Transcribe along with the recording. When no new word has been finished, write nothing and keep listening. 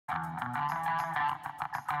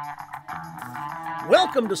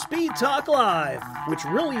Welcome to Speed Talk Live, which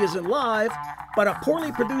really isn't live, but a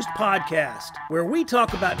poorly produced podcast where we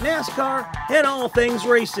talk about NASCAR and all things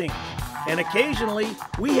racing. And occasionally,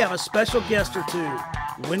 we have a special guest or two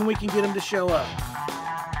when we can get them to show up.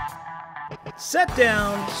 Sit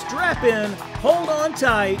down, strap in, hold on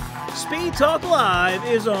tight. Speed Talk Live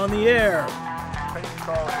is on the air. Green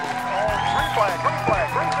flag,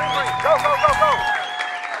 green. Go, go, go, go.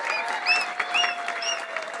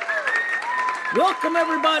 Welcome,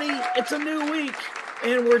 everybody. It's a new week,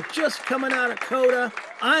 and we're just coming out of COTA.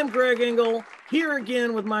 I'm Greg Engel, here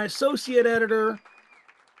again with my associate editor,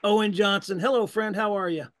 Owen Johnson. Hello, friend. How are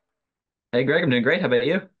you? Hey, Greg. I'm doing great. How about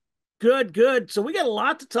you? Good, good. So we got a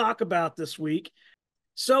lot to talk about this week.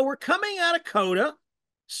 So we're coming out of COTA,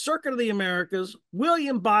 Circuit of the Americas.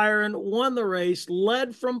 William Byron won the race,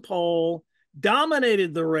 led from pole,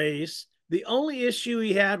 dominated the race. The only issue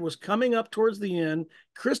he had was coming up towards the end.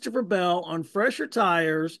 Christopher Bell on fresher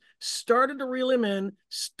tires started to reel him in,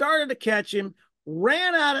 started to catch him,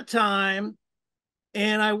 ran out of time.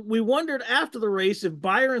 And we wondered after the race if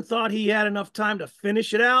Byron thought he had enough time to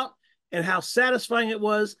finish it out and how satisfying it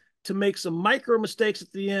was to make some micro mistakes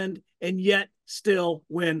at the end and yet still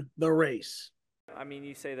win the race. I mean,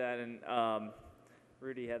 you say that, and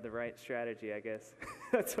Rudy had the right strategy, I guess.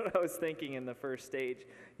 That's what I was thinking in the first stage.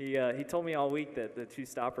 He told me all week that the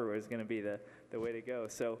two-stopper was going to be the way to go.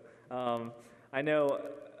 So I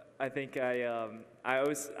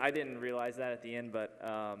didn't realize that at the end,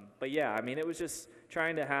 but yeah, I mean, it was just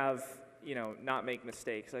trying to have, not make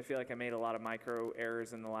mistakes. I feel like I made a lot of micro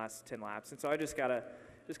errors in the last 10 laps, and so I just gotta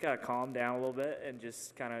calm down a little bit and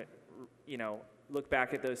just kind of, look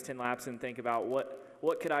back at those 10 laps and think about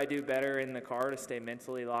what could I do better in the car to stay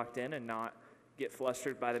mentally locked in and not get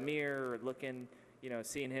flustered by the mirror or looking,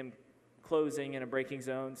 seeing him closing in a braking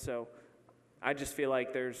zone. So I just feel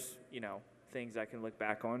like there's, things I can look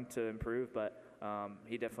back on to improve, but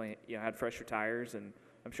he definitely, had fresher tires, and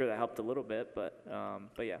I'm sure that helped a little bit, but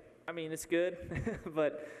yeah, I mean, it's good,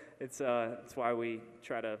 but it's why we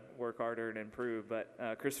try to work harder and improve.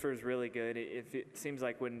 But Christopher's really good. It seems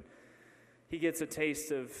like when he gets a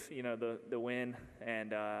taste of, the win,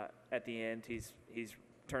 and at the end he's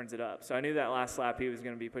turns it up. So I knew that last lap he was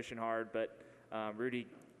going to be pushing hard, but Rudy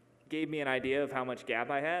gave me an idea of how much gap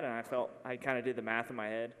I had, and I kind of did the math in my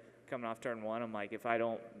head coming off turn one. I'm like, if I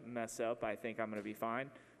don't mess up, I think I'm going to be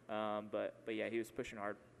fine. But yeah, he was pushing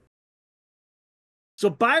hard. So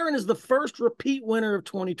Byron is the first repeat winner of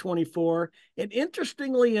 2024, and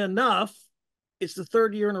interestingly enough, it's the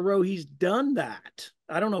third year in a row he's done that.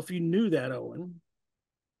 I don't know if you knew that, Owen.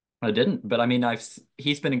 I didn't, but I mean,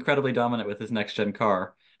 he's been incredibly dominant with his next-gen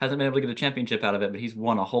car. Hasn't been able to get a championship out of it, but he's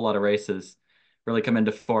won a whole lot of races, really come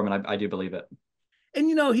into form, and I do believe it. And,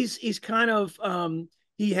 he's kind of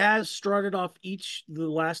he has started off the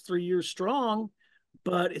last 3 years strong,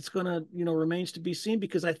 but it's going to, remains to be seen,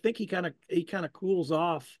 because I think he kind of cools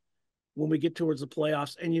off when we get towards the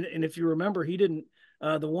playoffs. And if you remember, he didn't.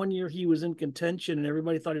 The 1 year he was in contention and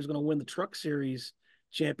everybody thought he was going to win the Truck Series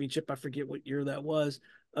championship. I forget what year that was.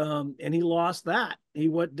 And he lost that. He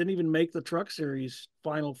didn't even make the Truck Series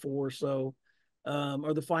Final Four. So,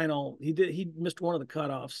 or the final, he missed one of the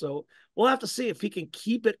cutoffs. So we'll have to see if he can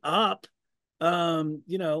keep it up.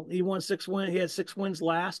 He won 6 wins. He had 6 wins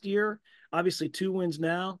last year, obviously 2 wins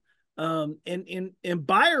now. And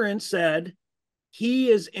Byron said he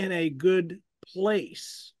is in a good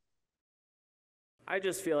place. I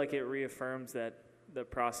just feel like it reaffirms that the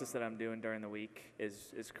process that I'm doing during the week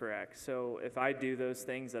is correct. So if I do those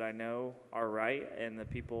things that I know are right, and the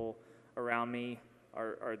people around me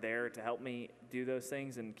are there to help me do those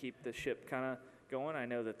things and keep the ship kind of going, I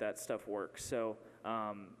know that stuff works. So,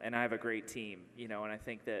 and I have a great team, and I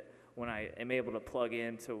think that when I am able to plug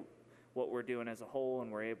into what we're doing as a whole,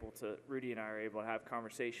 and Rudy and I are able to have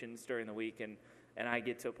conversations during the week, and I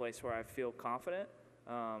get to a place where I feel confident,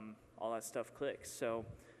 all that stuff clicks. So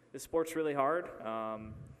the sport's really hard.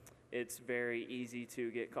 It's very easy to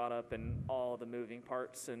get caught up in all the moving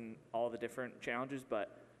parts and all the different challenges,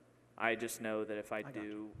 but I just know that if I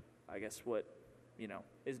do, I guess what,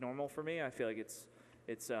 is normal for me, I feel like it's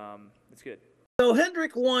good. So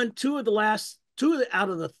Hendrick won two out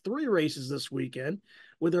of the 3 races this weekend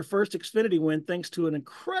with their first Xfinity win, thanks to an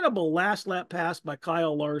incredible last lap pass by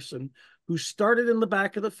Kyle Larson, who started in the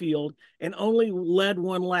back of the field and only led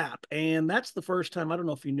 1 lap. And that's the first time, I don't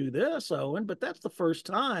know if you knew this, Owen, but that's the first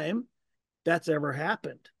time that's ever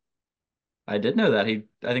happened. I did know that. I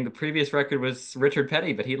think the previous record was Richard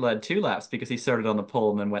Petty, but he led 2 laps because he started on the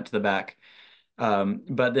pole and then went to the back.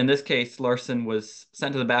 But in this case, Larson was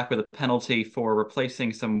sent to the back with a penalty for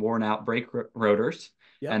replacing some worn out brake rotors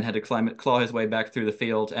Yep. and had to claw his way back through the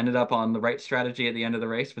field. Ended up on the right strategy at the end of the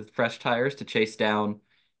race with fresh tires to chase down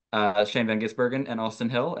Shane Van Gisbergen and Austin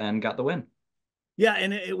Hill and got the win. Yeah,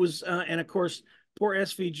 and it was, and of course, poor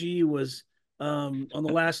SVG was on the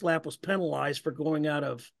last lap was penalized for going out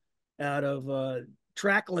of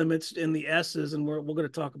track limits in the S's, and we're going to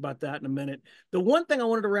talk about that in a minute. The one thing I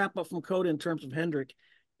wanted to wrap up from COTA in terms of Hendrick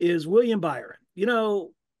is William Byron. You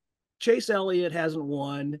know, Chase Elliott hasn't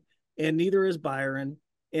won, and neither is Byron,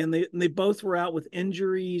 and they both were out with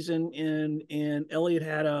injuries, and Elliott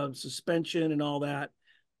had a suspension and all that.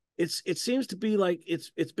 It seems to be like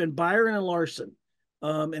it's been Byron and Larson.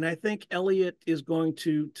 And I think Elliott is going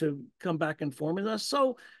to come back in form. And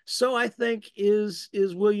so I think is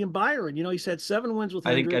William Byron. You know, he's had 7 wins with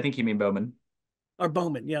Hendrick. I think you mean Bowman. Or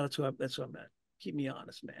Bowman. Yeah, that's what I meant. Keep me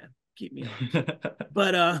honest, man. Keep me honest.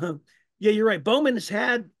 But yeah, you're right. Bowman has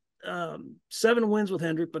had 7 wins with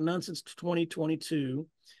Hendrick, but none since 2022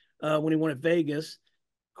 when he won at Vegas.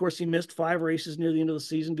 Of course, he missed 5 races near the end of the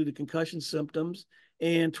season due to concussion symptoms,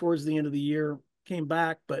 and towards the end of the year came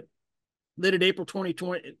back, but then in April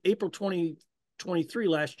 2023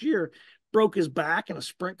 last year, broke his back in a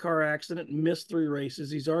sprint car accident and missed 3 races.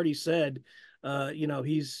 He's already said, you know,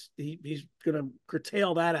 he's going to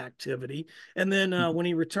curtail that activity. And then when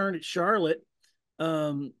he returned at Charlotte,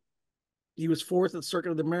 he was 4th at the Circuit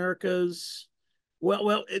of the Americas.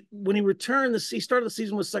 When he returned, he started the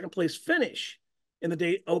season with 2nd place finish in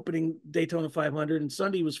the opening Daytona 500, and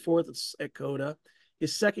Sunday he was 4th at COTA.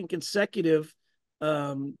 His 2nd consecutive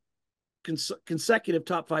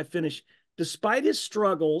top 5 finish. Despite his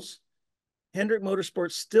struggles, Hendrick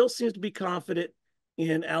Motorsports still seems to be confident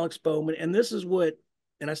in Alex Bowman. And this is what,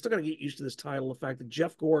 and I still got to get used to this title, the fact that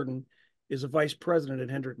Jeff Gordon is a vice president at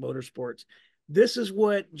Hendrick Motorsports. This is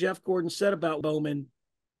what Jeff Gordon said about Bowman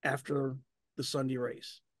after the Sunday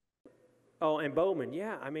race. Oh, and Bowman,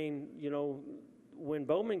 yeah. I mean, you know, when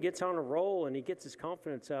Bowman gets on a roll and he gets his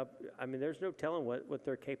confidence up, I mean, there's no telling what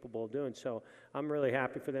they're capable of doing. So I'm really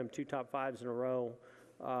happy for them, 2 top 5s in a row.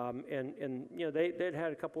 And you know, they'd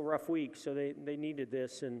had a couple rough weeks, so they needed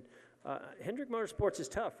this. And Hendrick Motorsports is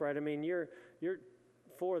tough, right? I mean, you're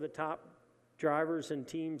 4 of the top drivers and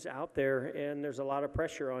teams out there, and there's a lot of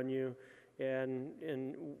pressure on you. And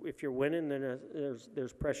if you're winning, then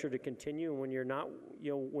there's pressure to continue. And when you're not,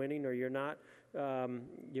 you know, winning, or you're not, you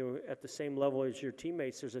know, at the same level as your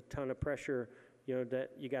teammates, there's a ton of pressure, you know, that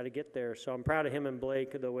you got to get there. So I'm proud of him and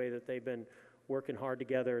Blake, the way that they've been working hard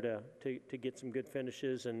together to get some good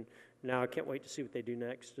finishes. And now I can't wait to see what they do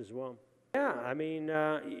next as well. Yeah, I mean,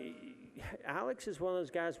 Alex is one of those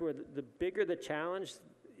guys where the bigger the challenge,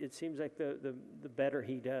 it seems like the better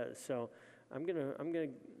he does. So I'm gonna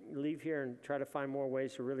leave here and try to find more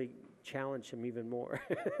ways to really challenge him even more.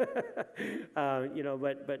 You know,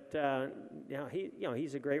 but you know,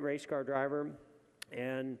 he's a great race car driver,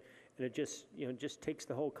 and it just takes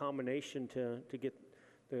the whole combination to get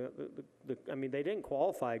the I mean, they didn't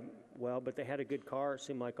qualify well, but they had a good car, it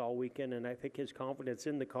seemed like, all weekend, and I think his confidence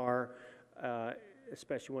in the car,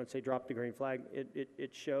 especially once they dropped the green flag,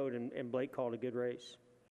 it showed, and Blake called a good race.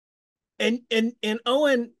 And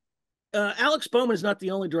Owen, Alex Bowman is not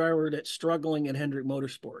the only driver that's struggling in Hendrick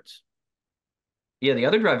Motorsports. Yeah, the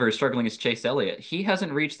other driver who's struggling is Chase Elliott. He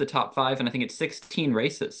hasn't reached the top 5, and I think it's 16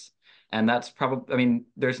 races. And that's probably, I mean,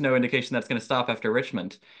 there's no indication that's going to stop after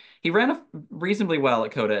Richmond. He ran reasonably well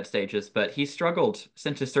at COTA at stages, but he struggled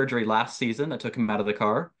since his surgery last season that took him out of the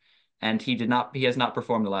car. And he has not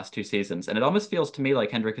performed the last 2 seasons. And it almost feels to me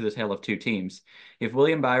like Hendrick is a tale of 2 teams. You have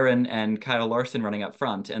William Byron and Kyle Larson running up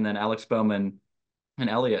front, and then Alex Bowman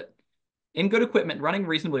and Elliott in good equipment, running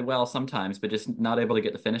reasonably well sometimes, but just not able to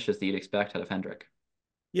get the finishes that you'd expect out of Hendrick.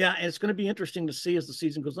 Yeah, and it's going to be interesting to see as the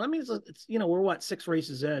season goes on. I mean, it's you know, we're 6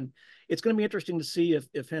 races in. It's going to be interesting to see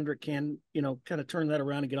if Hendrick can, you know, kind of turn that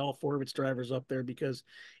around and get all 4 of its drivers up there, because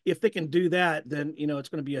if they can do that, then, you know, it's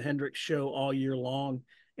going to be a Hendrick show all year long.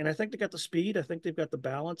 And I think they got the speed. I think they've got the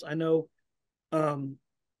balance. I know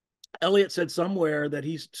Elliott said somewhere that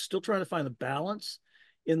he's still trying to find the balance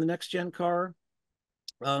in the next gen car.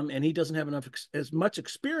 And he doesn't have as much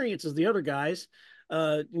experience as the other guys,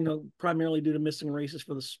 you know, primarily due to missing races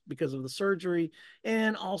because of the surgery,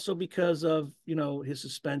 and also because of, you know, his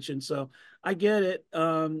suspension. So I get it.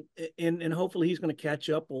 And hopefully he's going to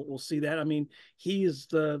catch up. We'll see that. I mean, he is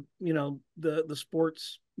the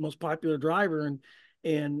sport's most popular driver,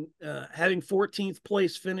 and having 14th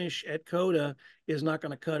place finish at COTA is not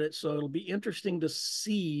going to cut it. So it'll be interesting to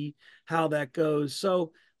see how that goes.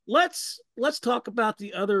 So let's talk about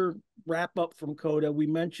the other wrap up from COTA. We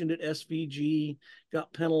mentioned it. SVG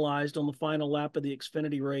got penalized on the final lap of the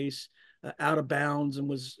Xfinity race, out of bounds, and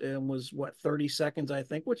was what, 30 seconds, I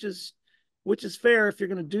think, which is fair if you're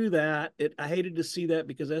going to do that. I hated to see that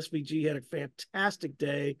because SVG had a fantastic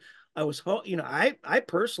day. I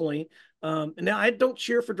personally, now I don't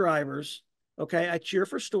cheer for drivers. Okay, I cheer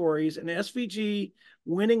for stories, and SVG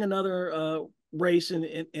winning another race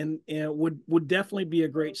and would definitely be a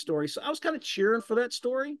great story. So I was kind of cheering for that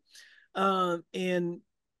story, and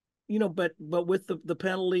but with the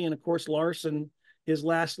penalty, and of course Larson, his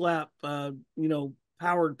last lap,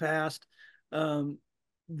 powered past,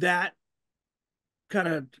 that kind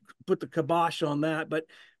of put the kibosh on that. But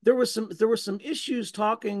there was some issues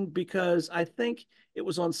talking, because I think it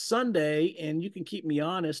was on Sunday, and you can keep me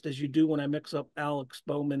honest as you do when I mix up Alex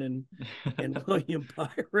Bowman and William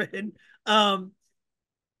Byron.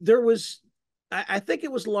 There was, I think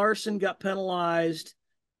it was Larson got penalized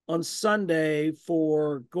on Sunday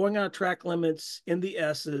for going out of track limits in the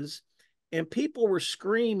S's, and people were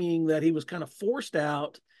screaming that he was kind of forced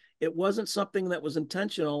out. It wasn't something that was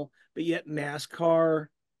intentional, but yet NASCAR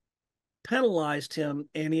penalized him,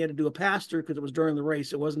 and he had to do a pass through because it was during the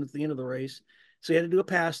race. It wasn't at the end of the race. So he had to do a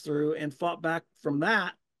pass through and fought back from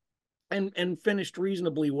that, and finished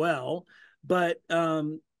reasonably well. But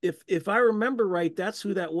if I remember right, that's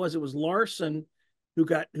who that was. It was Larson who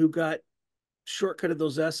got shortcutted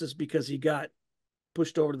those S's because he got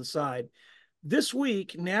pushed over to the side. This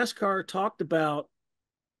week, NASCAR talked about,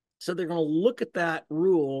 so they're going to look at that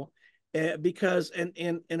rule, because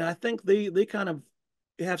and I think they kind of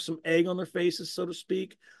have some egg on their faces, so to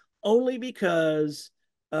speak, only because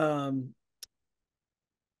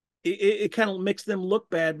it kind of makes them look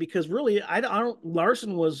bad, because really I don't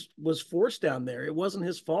Larson was forced down there. It wasn't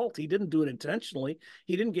his fault. He didn't do it intentionally.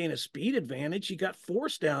 He didn't gain a speed advantage. He got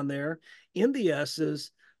forced down there in the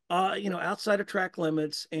S's, outside of track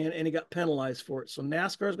limits, and he got penalized for it. So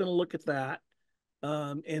NASCAR is going to look at that,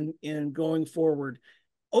 and going forward.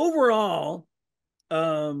 Overall,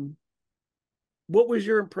 what was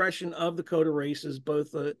your impression of the COTA races,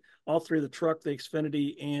 both all three, the truck, the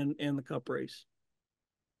Xfinity, and the Cup race?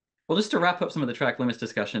 Well, just to wrap up some of the track limits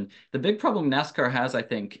discussion, the big problem NASCAR has, I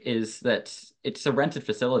think, is that it's a rented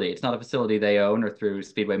facility. It's not a facility they own or through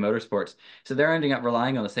Speedway Motorsports. So they're ending up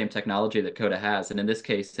relying on the same technology that COTA has. And in this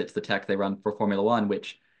case, it's the tech they run for Formula One,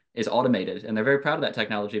 which is automated. And they're very proud of that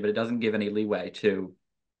technology, but it doesn't give any leeway to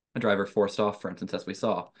a driver forced off, for instance, as we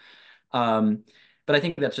saw. But I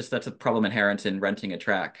think that's a problem inherent in renting a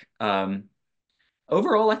track.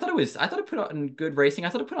 Overall, I thought it put on good racing. I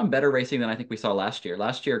thought it put on better racing than I think we saw last year.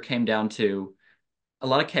 Last year came down to a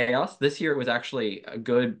lot of chaos. This year it was actually a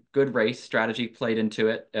good race. Strategy played into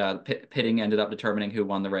it. Pitting ended up determining who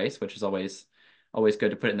won the race, which is always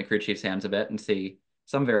good to put it in the crew chief's hands a bit and see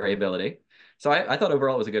some variability. So I thought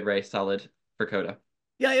overall it was a good race, solid for COTA.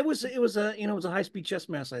 Yeah, it was a high speed chess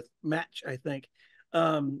match. I think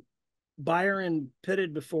Byron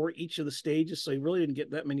pitted before each of the stages, so he really didn't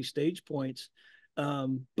get that many stage points.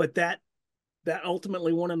 But that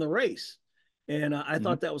ultimately won in the race, and I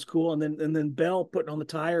thought that was cool. And then Bell putting on the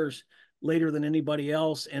tires later than anybody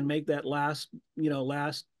else and make that last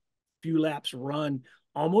few laps run,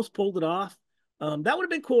 almost pulled it off. That would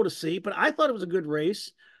have been cool to see, but I thought it was a good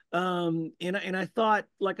race. And I thought,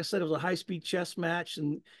 like I said, it was a high speed chess match,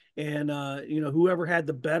 and whoever had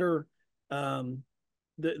the better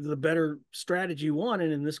the better strategy won,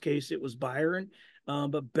 and in this case it was Byron.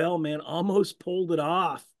 But Bell, man, almost pulled it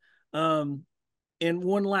off. And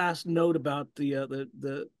one last note about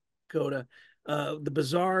the COTA, the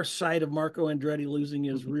bizarre sight of Marco Andretti losing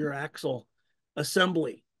his rear axle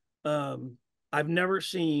assembly. I've never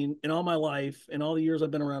seen in all my life, in all the years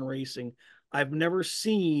I've been around racing, I've never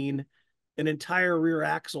seen an entire rear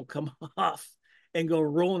axle come off and go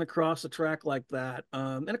rolling across the track like that.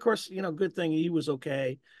 And of course, good thing he was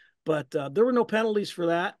okay, but there were no penalties for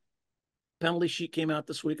that. Penalty sheet came out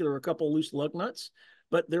this week. There were a couple of loose lug nuts,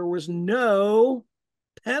 but there was no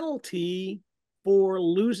penalty for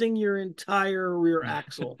losing your entire rear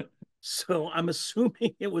axle. So I'm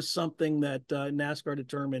assuming it was something that NASCAR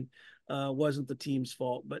determined wasn't the team's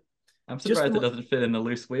fault. But I'm surprised it doesn't fit in the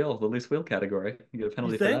loose wheel category. You get a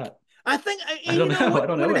penalty for that. I think I don't know. I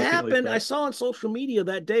don't know when it happened. I saw on social media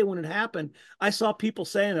that day when it happened. I saw people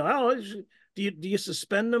saying, "Oh, do you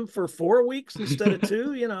suspend them for 4 weeks instead of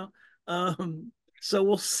 2?" So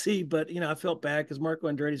we'll see. But I felt bad because Marco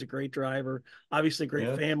Andretti's a great driver. Obviously,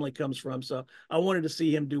 great family comes from. So I wanted to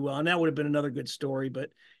see him do well, and that would have been another good story. But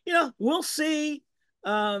we'll see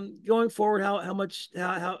going forward how much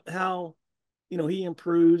he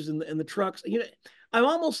improves and the trucks. I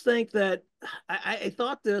almost think that I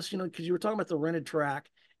thought this, because you were talking about the rented track,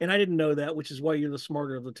 and I didn't know that, which is why you're the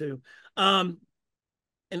smarter of the two.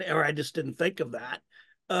 Or I just didn't think of that.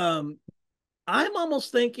 Um, I'm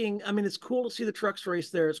almost thinking, I mean, it's cool to see the trucks race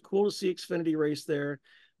there. It's cool to see Xfinity race there.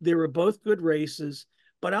 They were both good races,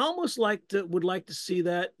 but I almost would like to see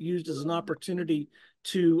that used as an opportunity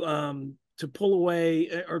to pull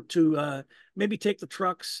away or to maybe take the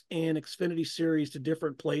trucks and Xfinity series to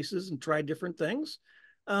different places and try different things.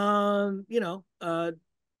 You know,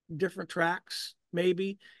 different tracks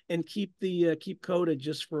maybe, and keep COTA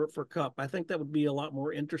just for Cup. I think that would be a lot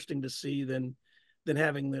more interesting to see than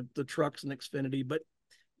having the trucks and Xfinity. But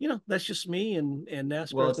that's just me, and Well,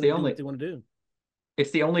 NASCAR's going to do what they want to do.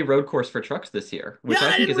 it's the only road course for trucks this year, which Yeah, I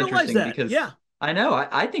I think didn't is realize interesting that. because Yeah, I know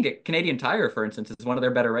I think Canadian Tire, for instance, is one of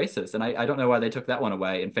their better races, and I don't know why they took that one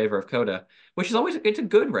away in favor of COTA, which is always it's a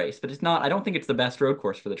good race, but it's not. I don't think it's the best road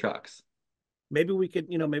course for the trucks. maybe we could,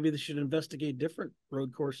 maybe they should investigate different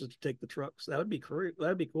road courses to take the trucks. That would be cool.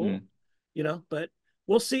 That'd be cool. Mm. But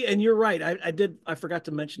we'll see. And you're right. I forgot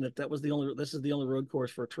to mention that this is the only road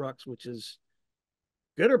course for trucks, which is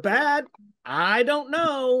good or bad. I don't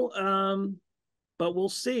know. But we'll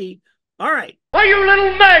see. All right. Why, you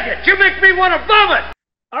little maggot! You make me want to vomit!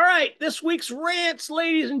 All right. This week's rants,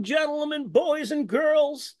 ladies and gentlemen, boys and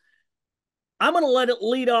girls. I'm going to let it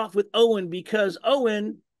lead off with Owen, because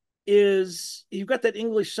Owen you've got that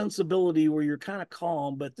English sensibility where you're kind of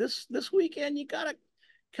calm, but this weekend you got a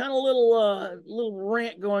kind of little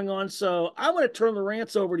rant going on. So I'm going to turn the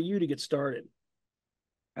rants over to you to get started.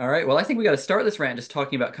 All right. Well, I think we got to start this rant just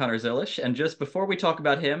talking about Connor Zilisch. And just before we talk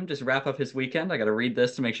about him, just wrap up his weekend, I got to read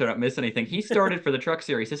this to make sure I don't miss anything. He started for the Truck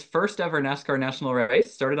Series, his first ever NASCAR national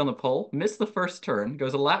race, started on the pole, missed the first turn,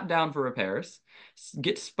 goes a lap down for repairs,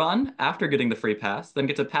 gets spun after getting the free pass, then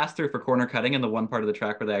gets a pass through for corner cutting in the one part of the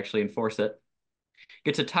track where they actually enforce it,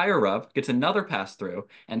 gets a tire rub, gets another pass through,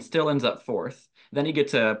 and still ends up fourth. Then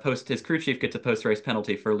his crew chief gets a post-race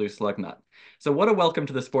penalty for a loose lug nut. So what a welcome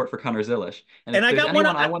to the sport for Connor Zilisch. And And if I there's got one.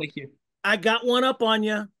 anyone I want to hear. I got one up on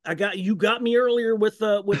you. You got me earlier with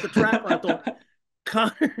the track rental.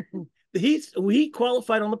 Connor, he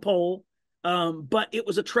qualified on the pole, but it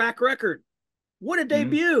was a track record. What a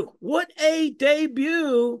debut! Mm. What a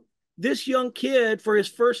debut! This young kid for his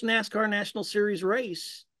first NASCAR National Series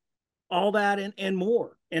race, all that and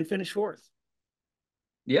more, and finished fourth.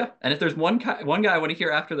 Yeah, and if there's one guy I want to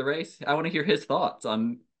hear after the race, I want to hear his thoughts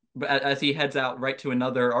on as he heads out right to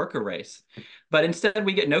another ARCA race. But instead,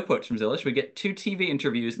 we get no quotes from Zilisch. We get 2 TV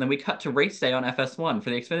interviews, and then we cut to race day on FS1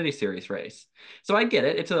 for the Xfinity Series race. So I get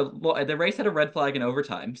it. The race had a red flag in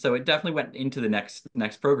overtime, so it definitely went into the next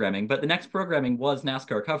programming. But the next programming was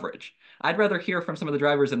NASCAR coverage. I'd rather hear from some of the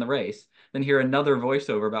drivers in the race than hear another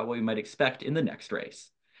voiceover about what we might expect in the next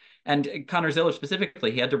race. And Connor Zilisch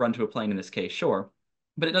specifically, he had to run to a plane in this case, sure.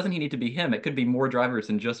 But it doesn't need to be him. It could be more drivers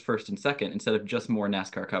than just first and second instead of just more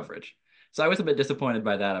NASCAR coverage. So I was a bit disappointed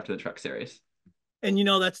by that after the Truck Series. And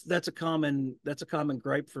that's a common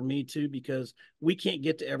gripe for me too, because we can't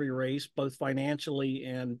get to every race, both financially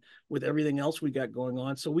and with everything else we got going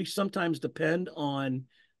on. So we sometimes depend on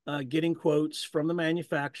getting quotes from the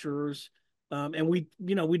manufacturers, and we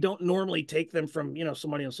don't normally take them from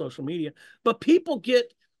somebody on social media, but people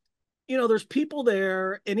get. There's people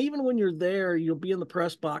there, and even when you're there, you'll be in the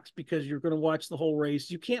press box because you're going to watch the whole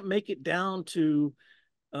race. You can't make it down to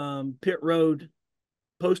pit road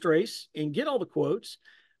post race and get all the quotes.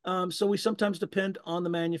 So we sometimes depend on the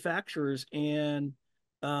manufacturers, and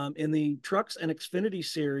in the trucks and Xfinity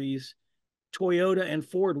series, Toyota and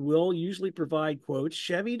Ford will usually provide quotes.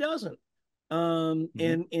 Chevy doesn't. And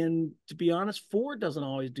to be honest, Ford doesn't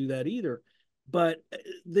always do that either. But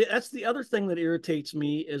that's the other thing that irritates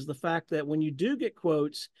me, is the fact that when you do get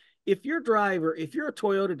quotes, if you're a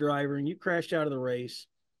Toyota driver and you crash out of the race,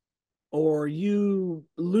 or you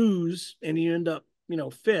lose and you end up,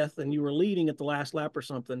 fifth, and you were leading at the last lap or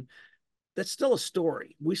something, that's still a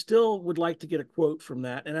story. We still would like to get a quote from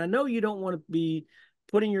that. And I know you don't want to be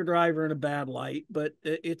putting your driver in a bad light, but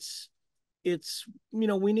it's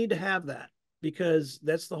we need to have that, because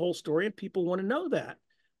that's the whole story and people want to know that.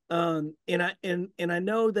 And I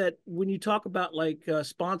know that when you talk about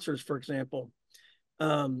sponsors, for example,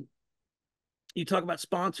 you talk about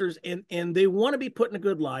sponsors and they want to be put in a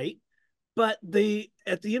good light, but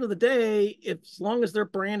at the end of the day, as long as their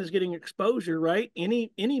brand is getting exposure, right?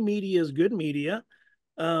 Any media is good media,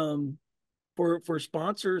 for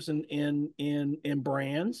sponsors and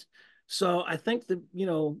brands. So I think that,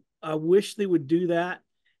 I wish they would do that.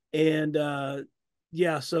 And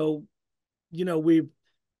yeah, so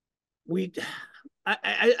we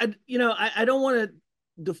I don't want to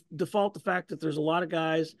default the fact that there's a lot of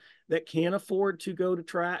guys that can't afford to go to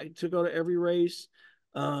track, to go to every race.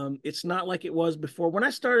 It's not like it was before. When I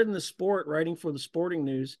started in the sport, writing for the Sporting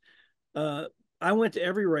News, I went to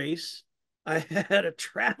every race. I had a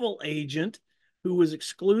travel agent who was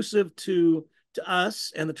exclusive to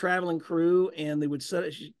us and the traveling crew, and they would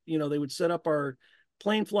set up our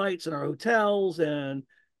plane flights and our hotels. And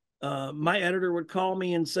my editor would call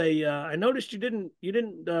me and say, "I noticed you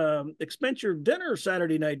didn't expense your dinner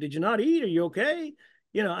Saturday night. Did you not eat? Are you okay?"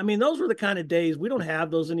 I mean, those were the kind of days. We don't have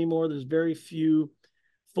those anymore. There's very few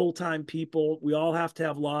full-time people. We all have to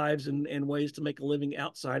have lives and ways to make a living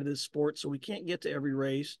outside of this sport, so we can't get to every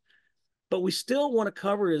race, but we still want to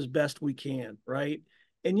cover it as best we can, right?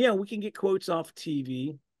 And yeah, we can get quotes off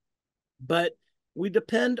TV, but we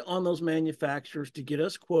depend on those manufacturers to get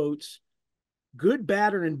us quotes, good,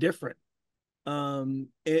 bad, or indifferent. And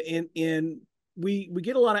we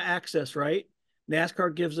get a lot of access, right?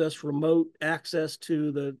 NASCAR gives us remote access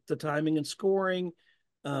to the timing and scoring.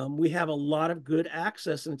 We have a lot of good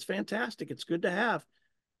access, and it's fantastic. It's good to have.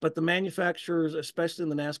 But the manufacturers, especially in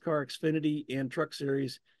the NASCAR Xfinity and Truck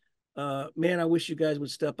Series, man, I wish you guys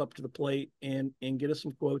would step up to the plate and get us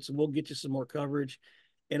some quotes, and we'll get you some more coverage.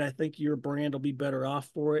 And I think your brand will be better off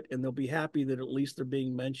for it, and they'll be happy that at least they're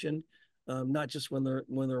being mentioned, not just when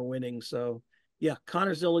they're winning. So, yeah,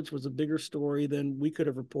 Connor Zillage was a bigger story than we could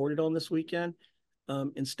have reported on this weekend.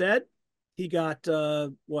 Instead, he got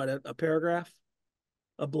a paragraph,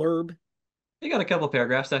 a blurb. He got a couple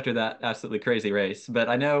paragraphs after that absolutely crazy race, but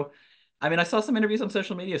I saw some interviews on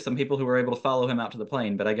social media, some people who were able to follow him out to the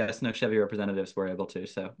plane, but I guess no Chevy representatives were able to.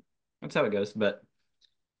 So that's how it goes. But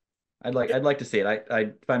I'd like to see it.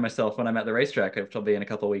 I find myself when I'm at the racetrack, which I'll be in a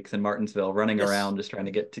couple of weeks in Martinsville, running around just trying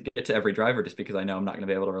to get to every driver, just because I know I'm not going to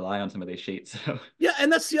be able to rely on some of these sheets. So. Yeah,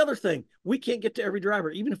 and that's the other thing. We can't get to every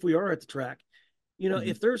driver, even if we are at the track.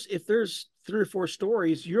 If there's 3 or 4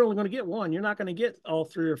 stories, you're only going to get one. You're not going to get all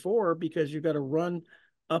 3 or 4 because you've got to run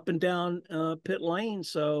up and down pit lane.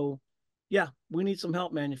 So, yeah, we need some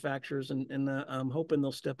help, manufacturers, and I'm hoping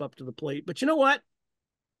they'll step up to the plate. But you know what?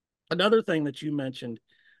 Another thing that you mentioned,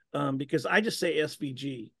 because I just say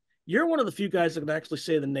SVG. You're one of the few guys that can actually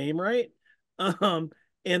say the name right. And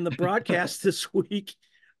the broadcast this week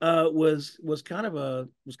was kind of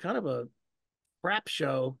a crap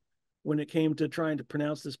show when it came to trying to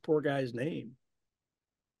pronounce this poor guy's name.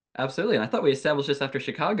 Absolutely, and I thought we established this after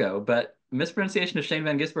Chicago, but mispronunciation of Shane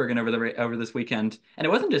Van Gisbergen over this weekend, and it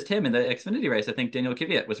wasn't just him in the Xfinity race. I think Daniel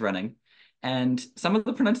Kvyat was running, and some of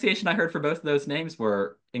the pronunciation I heard for both of those names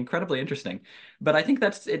were incredibly interesting. But I think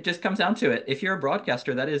it just comes down to it. If you're a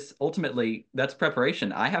broadcaster, that's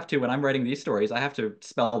preparation. I have to, when I'm writing these stories, I have to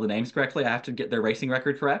spell the names correctly. I have to get their racing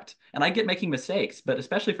record correct, and I get making mistakes. But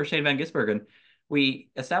especially for Shane Van Gisbergen, we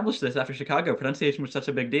established this after Chicago. Pronunciation was such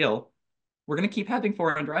a big deal. We're going to keep having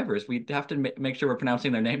foreign drivers. We have to make sure we're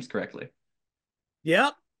pronouncing their names correctly.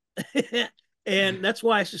 Yep. And that's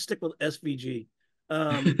why I should stick with SVG.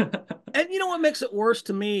 And you know what makes it worse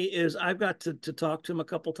to me is I've got to talk to him a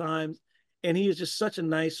couple times, and he is just such a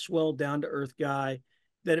nice, swell, down-to-earth guy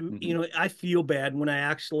that, I feel bad when I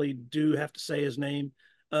actually do have to say his name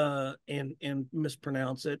and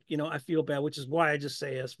mispronounce it. I feel bad, which is why I just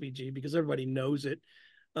say SVG, because everybody knows it.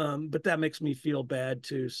 But that makes me feel bad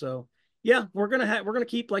too. So yeah, we're gonna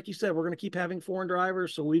keep, like you said, we're gonna keep having foreign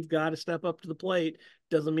drivers. So we've got to step up to the plate.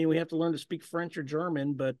 Doesn't mean we have to learn to speak French or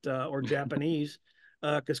German, but or Japanese,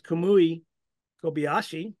 because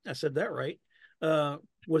Kobayashi, I said that right,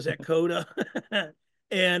 was at COTA,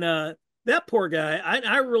 and that poor guy.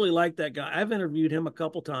 I really like that guy. I've interviewed him a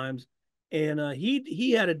couple times. And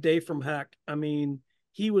he had a day from heck. I mean,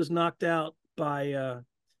 he was knocked out by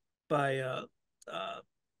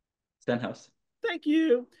Stenhouse. Thank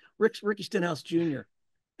you, Ricky Stenhouse Jr.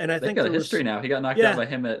 And I think got a history now. He got knocked out by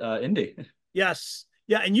him at Indy. Yes,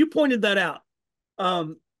 yeah, and you pointed that out. I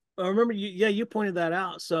remember you pointed that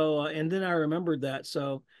out. So and then I remembered that.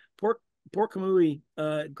 So poor Kamui,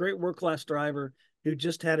 great world class driver who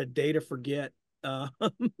just had a day to forget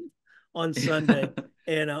on Sunday.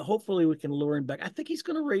 And hopefully we can lure him back. I think he's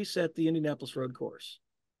going to race at the Indianapolis Road Course.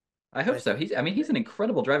 I hope so. He's an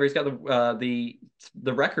incredible driver. He's got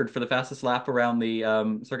the record for the fastest lap around the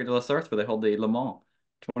Circuit de la Sarthe, where they hold the Le Mans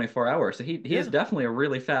 24 hours. So he is definitely a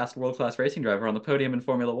really fast world-class racing driver on the podium in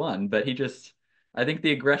Formula One. But I think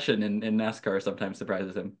the aggression in NASCAR sometimes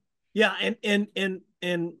surprises him. Yeah, and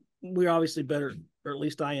we're obviously better, or at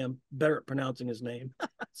least I am better at pronouncing his name.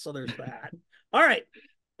 So there's that. All right.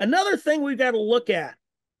 Another thing we've got to look at.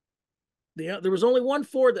 There was only one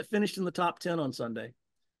Ford that finished in the top 10 on Sunday.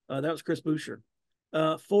 That was Chris Buescher.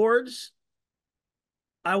 Fords,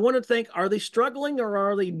 I want to think, are they struggling or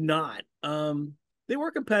are they not? They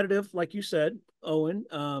were competitive, like you said, Owen.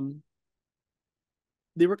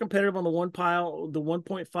 They were competitive on the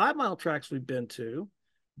 1.5 mile tracks we've been to,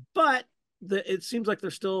 but it seems like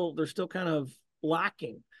they're still kind of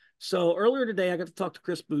lacking. So earlier today, I got to talk to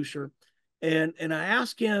Chris Buescher, and I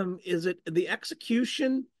asked him, is it the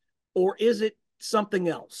execution or is it something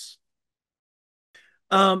else?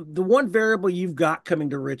 The one variable you've got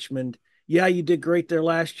coming to Richmond, yeah, you did great there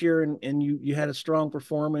last year, and you had a strong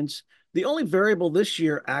performance. The only variable this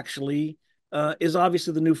year actually is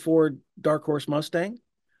obviously the new Ford Dark Horse Mustang,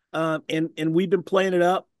 and we've been playing it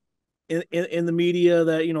up in the media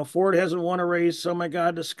that Ford hasn't won a race. Oh my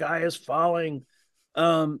God, the sky is falling.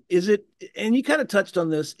 Is it? And you kind of touched on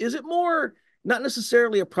this. Is it more not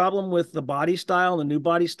necessarily a problem with the body style and the new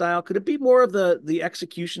body style? Could it be more of the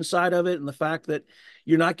execution side of it and the fact that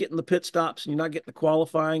you're not getting the pit stops and you're not getting the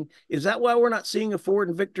qualifying? Is that why we're not seeing a Ford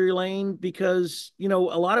in victory lane? Because a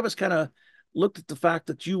lot of us kind of looked at the fact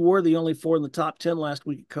that you were the only Ford in the top 10 last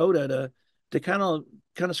week at COTA to kind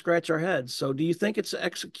of scratch our heads. So do you think it's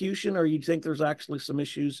execution, or you think there's actually some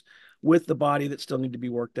issues with the body that still need to be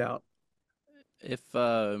worked out? If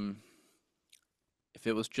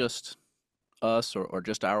it was just us or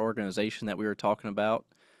just our organization that we were talking about,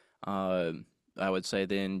 uh, I would say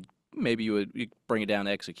then maybe you bring it down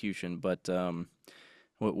to execution. But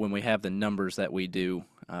when we have the numbers that we do,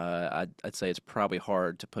 I'd say it's probably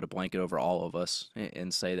hard to put a blanket over all of us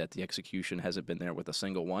and say that the execution hasn't been there with a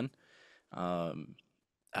single one. Um,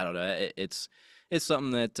 I don't know. It's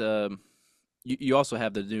something that you also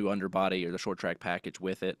have the new underbody or the short track package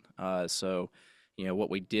with it. So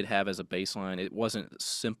what we did have as a baseline, it wasn't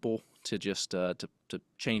simple to just to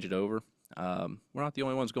change it over. We're not the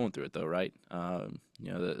only ones going through it though, right?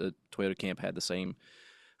 The Toyota camp had the same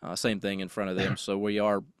thing in front of them, so we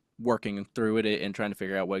are working through it and trying to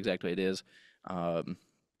figure out what exactly it is. Um,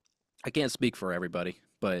 I can't speak for everybody,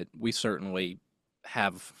 but we certainly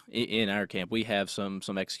have in our camp we have some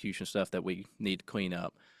execution stuff that we need to clean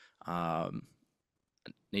up. Um,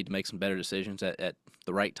 Need to make some better decisions at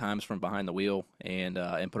the right times from behind the wheel and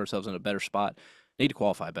put ourselves in a better spot. Need to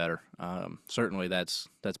qualify better. Certainly that's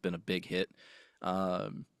been a big hit,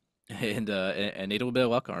 um, and need a little bit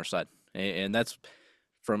of luck on our side. And that's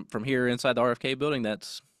from here inside the RFK building.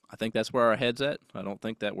 I think that's where our head's at. I don't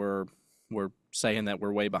think that we're saying that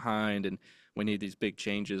we're way behind and we need these big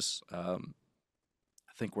changes. I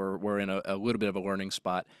think we're in a little bit of a learning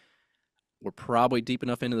spot. We're probably deep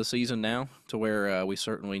enough into the season now to where we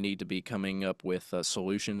certainly need to be coming up with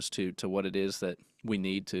solutions to what it is that we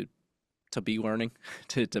need to be learning,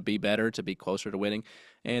 to be better, to be closer to winning.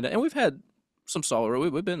 And we've had some solid.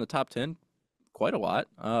 We've been in the top 10 quite a lot.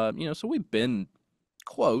 So we've been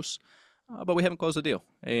close, but we haven't closed the deal.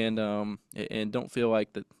 And don't feel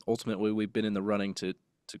like that ultimately we've been in the running to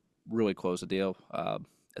really close the deal.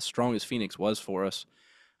 As strong as Phoenix was for us,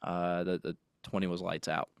 the 20 was lights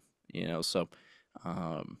out. So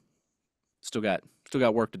still got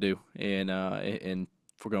work to do, and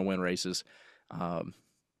if we're gonna win races, a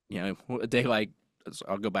day like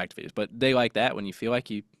I'll go back to Phoenix, but a day like that when you feel like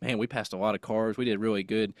we passed a lot of cars, we did really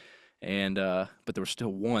good, and but there was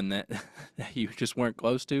still one that that you just weren't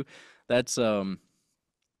close to. That's that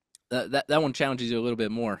one challenges you a little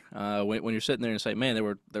bit more when you're sitting there and say, man,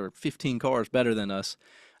 there were 15 cars better than us.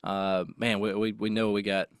 Man, we know we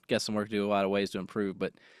got some work to do, a lot of ways to improve,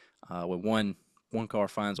 but when one car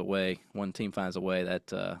finds a way, one team finds a way,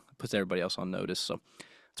 that puts everybody else on notice. So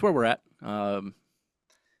that's where we're at.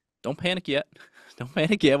 Don't panic yet. Don't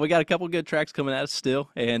panic yet. We got a couple good tracks coming at us still,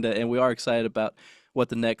 and we are excited about what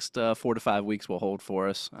the next 4 to 5 weeks will hold for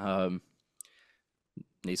us.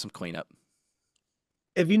 Need some cleanup.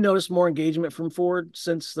 Have you noticed more engagement from Ford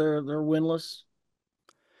since they're winless?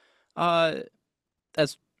 Uh,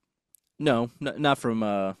 that's no, not from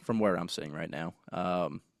where I'm sitting right now.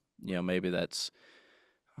 Maybe that's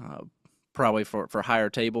probably for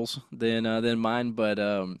higher tables than mine, but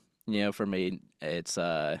for me, it's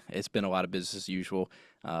been a lot of business as usual.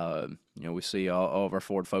 We see all of our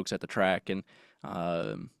Ford folks at the track, and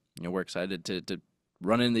we're excited to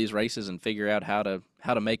run in these races and figure out how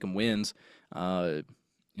to make them wins. And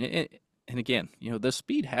again, the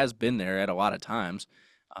speed has been there at a lot of times,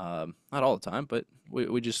 not all the time, but we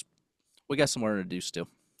got some learning to do still,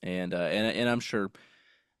 and I'm sure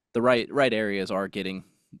the right areas are getting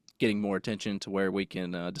more attention to where we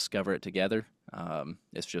can discover it together.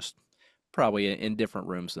 It's just probably in different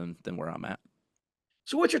rooms than where I'm at.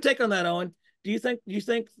 So what's your take on that, Owen? Do you think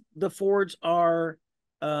the Fords are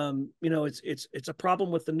it's a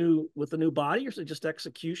problem with the new body, or is it just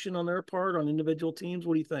execution on their part on individual teams?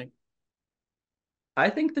 What do you think? I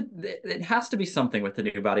think that it has to be something with the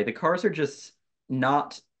new body. The cars are just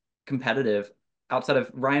not competitive outside of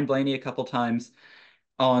Ryan Blaney a couple times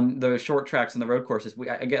on the short tracks and the road courses.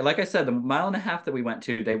 Like I said, the mile and a half that we went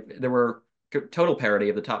to, there were total parity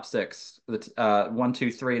of the top six. The 1,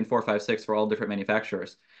 2, 3, and 4, 5, 6 for all different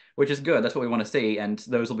manufacturers, which is good. That's what we want to see, and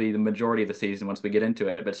those will be the majority of the season once we get into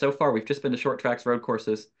it. But so far, we've just been to short tracks, road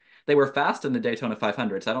courses. They were fast in the Daytona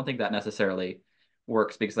 500, so I don't think that necessarily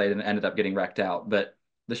works because they ended up getting wrecked out. But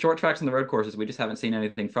the short tracks and the road courses, we just haven't seen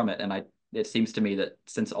anything from it. And it seems to me that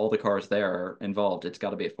since all the cars there are involved, it's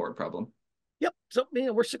got to be a Ford problem. Yep. So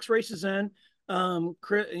we're 6 races in.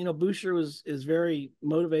 Buescher is very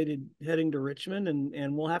motivated heading to Richmond,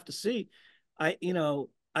 and we'll have to see. I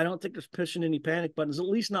don't think there's pushing any panic buttons, at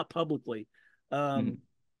least not publicly. Mm-hmm.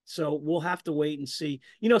 So we'll have to wait and see.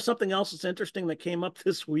 Something else that's interesting that came up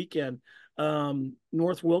this weekend,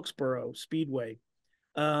 North Wilkesboro Speedway.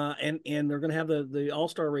 And they're going to have the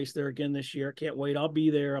All-Star race there again this year. Can't wait. I'll be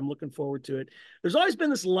there. I'm looking forward to it. There's always been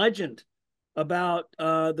this legend about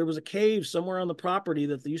there was a cave somewhere on the property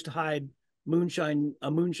that they used to hide a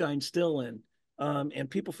moonshine still in. And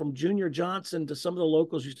people from Junior Johnson to some of the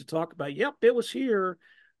locals used to talk about, yep, it was here.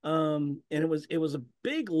 And it was a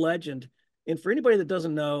big legend. And for anybody that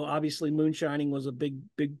doesn't know, obviously moonshining was a big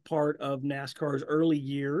part of NASCAR's early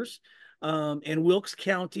years. And Wilkes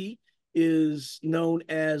County is known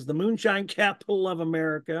as the moonshine capital of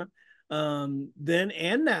America, then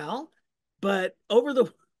and now. But over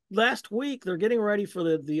the last week, they're getting ready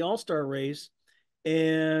for the All-Star race,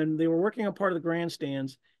 and they were working on part of the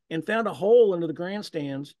grandstands and found a hole under the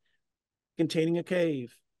grandstands containing a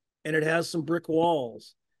cave, and it has some brick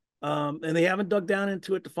walls. And they haven't dug down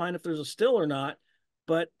into it to find if there's a still or not.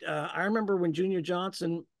 But I remember when Junior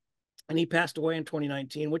Johnson, and he passed away in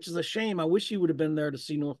 2019, which is a shame. I wish he would have been there to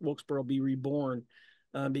see North Wilkesboro be reborn,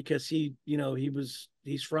 because he's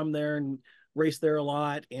from there and raced there a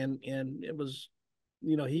lot, and it was,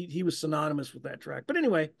 he was synonymous with that track. But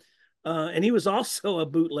anyway, and he was also a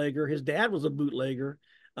bootlegger. His dad was a bootlegger.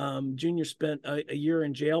 Junior spent a year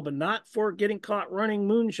in jail, but not for getting caught running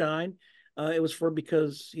moonshine. It was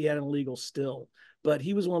because he had an illegal still. But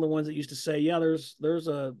he was one of the ones that used to say, yeah, there's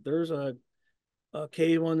a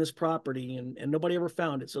cave on this property, and nobody ever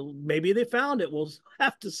found it. So maybe they found it. We'll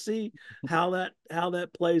have to see how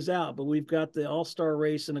that plays out. But we've got the All-Star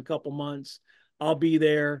race in a couple months. I'll be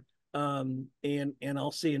there, and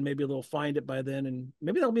I'll see, and maybe they'll find it by then, and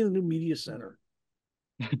maybe that'll be the new media center.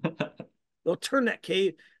 They'll turn that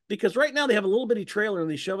cave, because right now they have a little bitty trailer and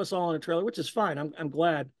they shove us all in a trailer, which is fine. I'm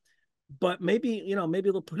glad. But maybe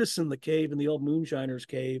they'll put us in the cave, in the old moonshiners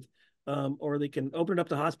cave, or they can open it up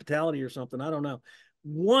to hospitality or something. I don't know.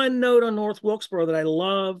 One note on North Wilkesboro that I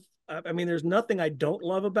love. I mean, there's nothing I don't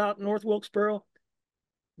love about North Wilkesboro.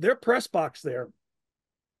 Their press box there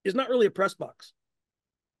is not really a press box.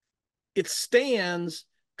 It stands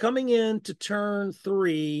coming into turn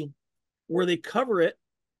 3, where they cover it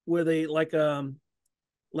with a like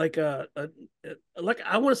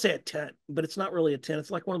I want to say a tent, but it's not really a tent.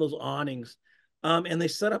 It's like one of those awnings. And they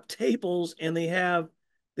set up tables, and they have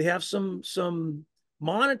some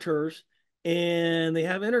monitors, and they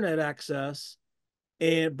have internet access,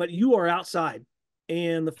 but you are outside.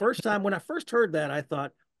 And the first time when I first heard that, I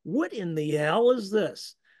thought, what in the hell is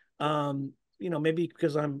this? Maybe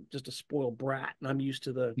because I'm just a spoiled brat and I'm used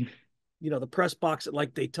to the press box at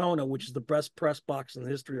like Daytona, which is the best press box in the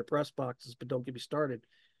history of press boxes, but don't get me started.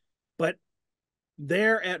 But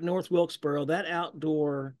there at North Wilkesboro, that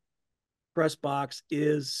outdoor press box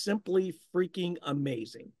is simply freaking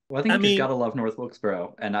amazing. Well, I think you just gotta love North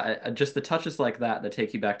Wilkesboro, and just the touches like that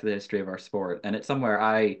take you back to the history of our sport, and it's somewhere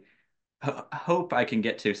I hope I can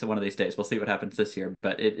get to. So one of these days, we'll see what happens this year.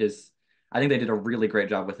 But it is, I think they did a really great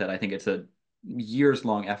job with it. I think it's a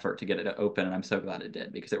years-long effort to get it open, and I'm so glad it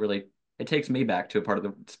did, because it takes me back to a part of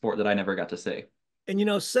the sport that I never got to see.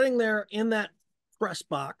 And sitting there in that press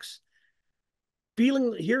box,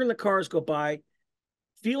 hearing the cars go by,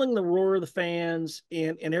 feeling the roar of the fans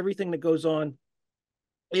and everything that goes on,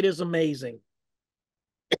 it is amazing.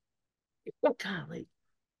 Golly.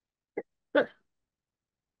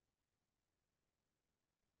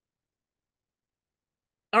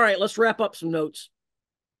 All right, let's wrap up some notes.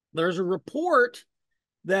 There's a report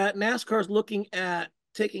that NASCAR is looking at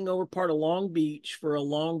taking over part of Long Beach for a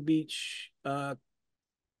Long Beach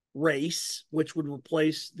race, which would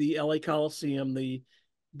replace the LA Coliseum,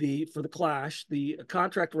 for the Clash. The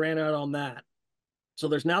contract ran out on that. So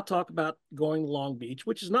there's now talk about going to Long Beach,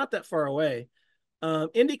 which is not that far away.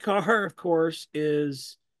 IndyCar, of course,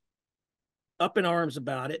 is up in arms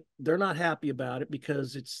about it. They're not happy about it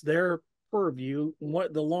because it's their purview,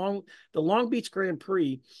 what the Long Beach Grand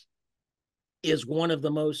Prix is one of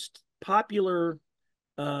the most popular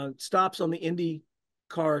stops on the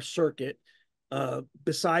IndyCar circuit,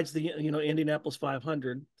 besides the Indianapolis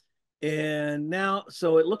 500. And now,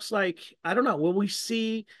 so it looks like, I don't know, will we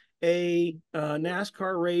see a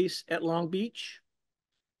NASCAR race at Long Beach?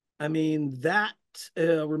 I mean, that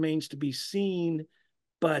remains to be seen,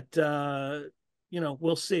 but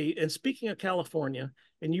we'll see. And speaking of California,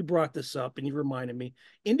 and you brought this up and you reminded me,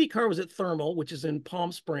 IndyCar was at Thermal, which is in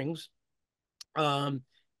Palm Springs.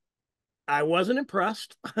 I wasn't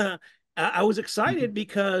impressed. I was excited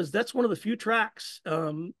because that's one of the few tracks,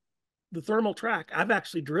 the Thermal track, I've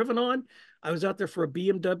actually driven on. I was out there for a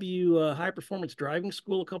BMW high performance driving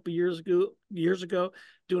school a couple years ago,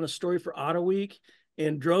 doing a story for Auto Week,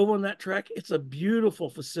 and drove on that track. It's a beautiful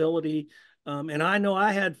facility, and I know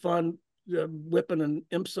I had fun whipping an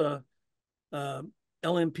IMSA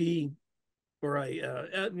LMP or a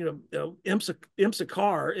IMSA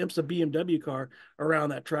BMW car around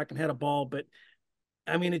that track and had a ball. But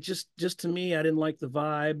I mean, it just to me, I didn't like the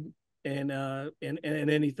vibe and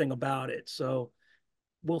anything about it. So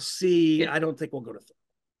we'll see. I don't think we'll go to.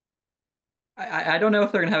 I don't know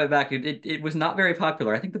if they're gonna have it back. It was not very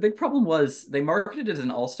popular. I think the big problem was they marketed it as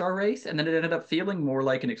an all-star race, and then it ended up feeling more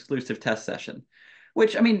like an exclusive test session.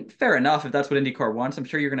 Which, I mean, fair enough if that's what IndyCar wants. I'm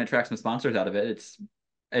sure you're going to attract some sponsors out of it.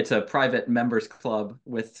 It's a private members club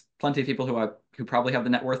with plenty of people who probably have the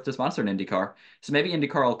net worth to sponsor an IndyCar. So maybe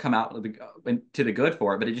IndyCar will come out to the good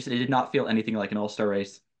for it, but it did not feel anything like an all-star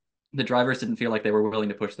race. The drivers didn't feel like they were willing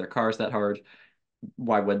to push their cars that hard.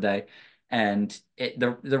 Why would they? And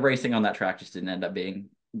the racing on that track just didn't end up being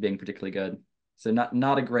particularly good. So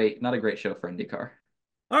not a great show for IndyCar.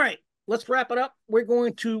 All right, let's wrap it up. We're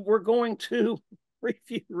going to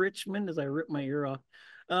review Richmond as I rip my ear off.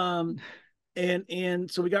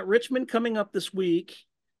 And so we got Richmond coming up this week.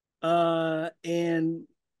 And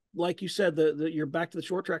like you said, you're back to the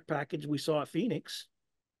short track package we saw at Phoenix.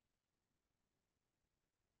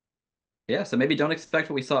 Yeah, so maybe don't expect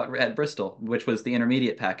what we saw at Bristol, which was the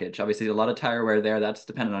intermediate package. Obviously, a lot of tire wear there. That's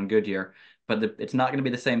dependent on Goodyear, but it's not going to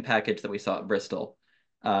be the same package that we saw at Bristol.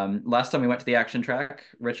 Last time we went to the action track,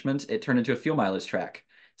 Richmond, it turned into a fuel mileage track.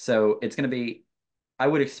 So it's going to be, I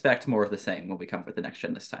would expect more of the same when we come with the next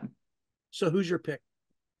gen this time. So who's your pick?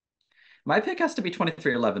 My pick has to be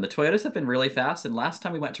 2311. The Toyotas have been really fast, and last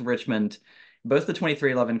time we went to Richmond, both the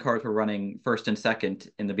 2311 cars were running first and second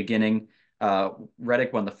in the beginning.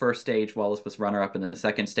 Reddick won the first stage. Wallace was runner-up in the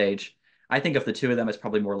second stage. I think of the two of them, it's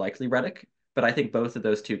probably more likely Reddick, but I think both of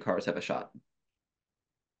those two cars have a shot.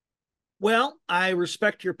 Well, I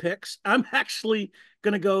respect your picks. I'm actually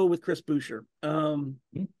going to go with Chris Buescher.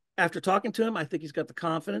 After talking to him, I think he's got the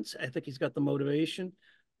confidence. I think he's got the motivation.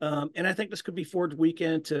 And I think this could be Ford's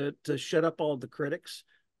weekend to shut up all of the critics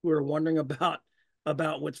who are wondering about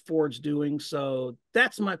what Ford's doing. So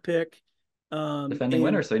that's my pick. Defending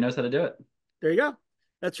winner, so he knows how to do it. There you go.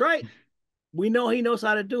 That's right. We know he knows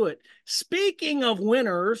how to do it. Speaking of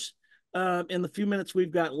winners, in the few minutes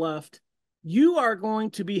we've got left, you are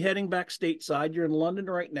going to be heading back stateside. You're in London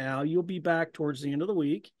right now. You'll be back towards the end of the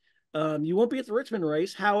week. You won't be at the Richmond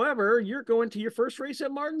race. However, you're going to your first race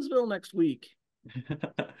at Martinsville next week.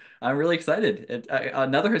 I'm really excited.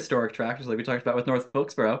 Another historic track, just like we talked about with North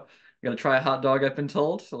Wilkesboro. I'm going to try a hot dog, I've been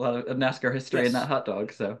told. A lot of NASCAR history in that hot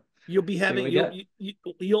dog. So you'll be having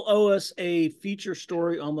you'll owe us a feature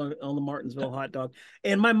story on the Martinsville hot dog.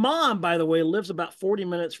 And my mom, by the way, lives about 40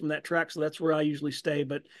 minutes from that track, so that's where I usually stay.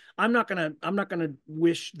 But I'm not gonna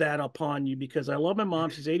wish that upon you because I love my mom.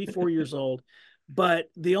 She's 84 years old. But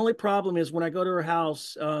the only problem is when I go to her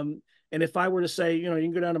house, and if I were to say, you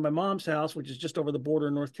can go down to my mom's house, which is just over the border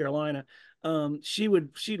in North Carolina, she'd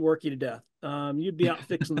work you to death. You'd be out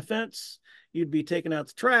fixing the fence, you'd be taking out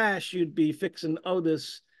the trash, you'd be fixing,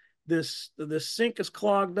 this sink is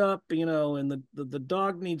clogged up, and the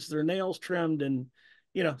dog needs their nails trimmed, and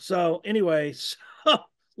so anyway, so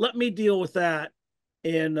let me deal with that.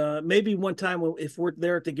 And maybe one time if we're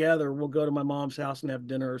there together, we'll go to my mom's house and have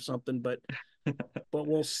dinner or something, but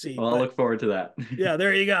we'll see. Well, I'll look forward to that. Yeah,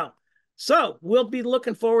 there you go. So we'll be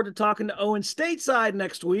looking forward to talking to Owen stateside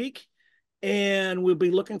next week. And we'll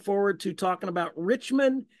be looking forward to talking about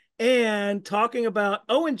Richmond and talking about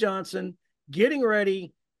Owen Johnson getting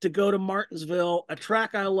ready to go to Martinsville, a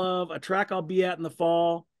track I love, a track I'll be at in the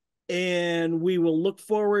fall. And we will look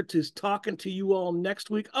forward to talking to you all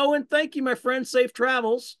next week. Owen, thank you, my friend. Safe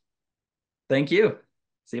travels. Thank you.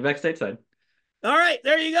 See you back stateside. All right,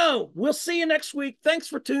 there you go. We'll see you next week. Thanks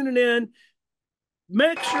for tuning in.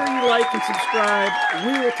 Make sure you like and subscribe.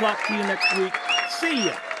 We will talk to you next week. See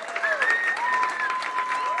ya.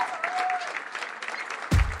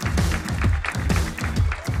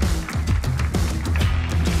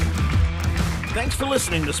 Thanks for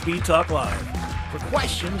listening to Speed Talk Live. For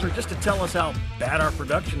questions or just to tell us how bad our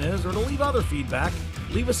production is or to leave other feedback,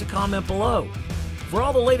 leave us a comment below. For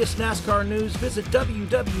all the latest NASCAR news, visit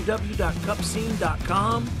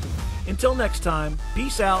www.cupscene.com. Until next time,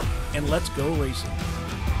 peace out and let's go racing.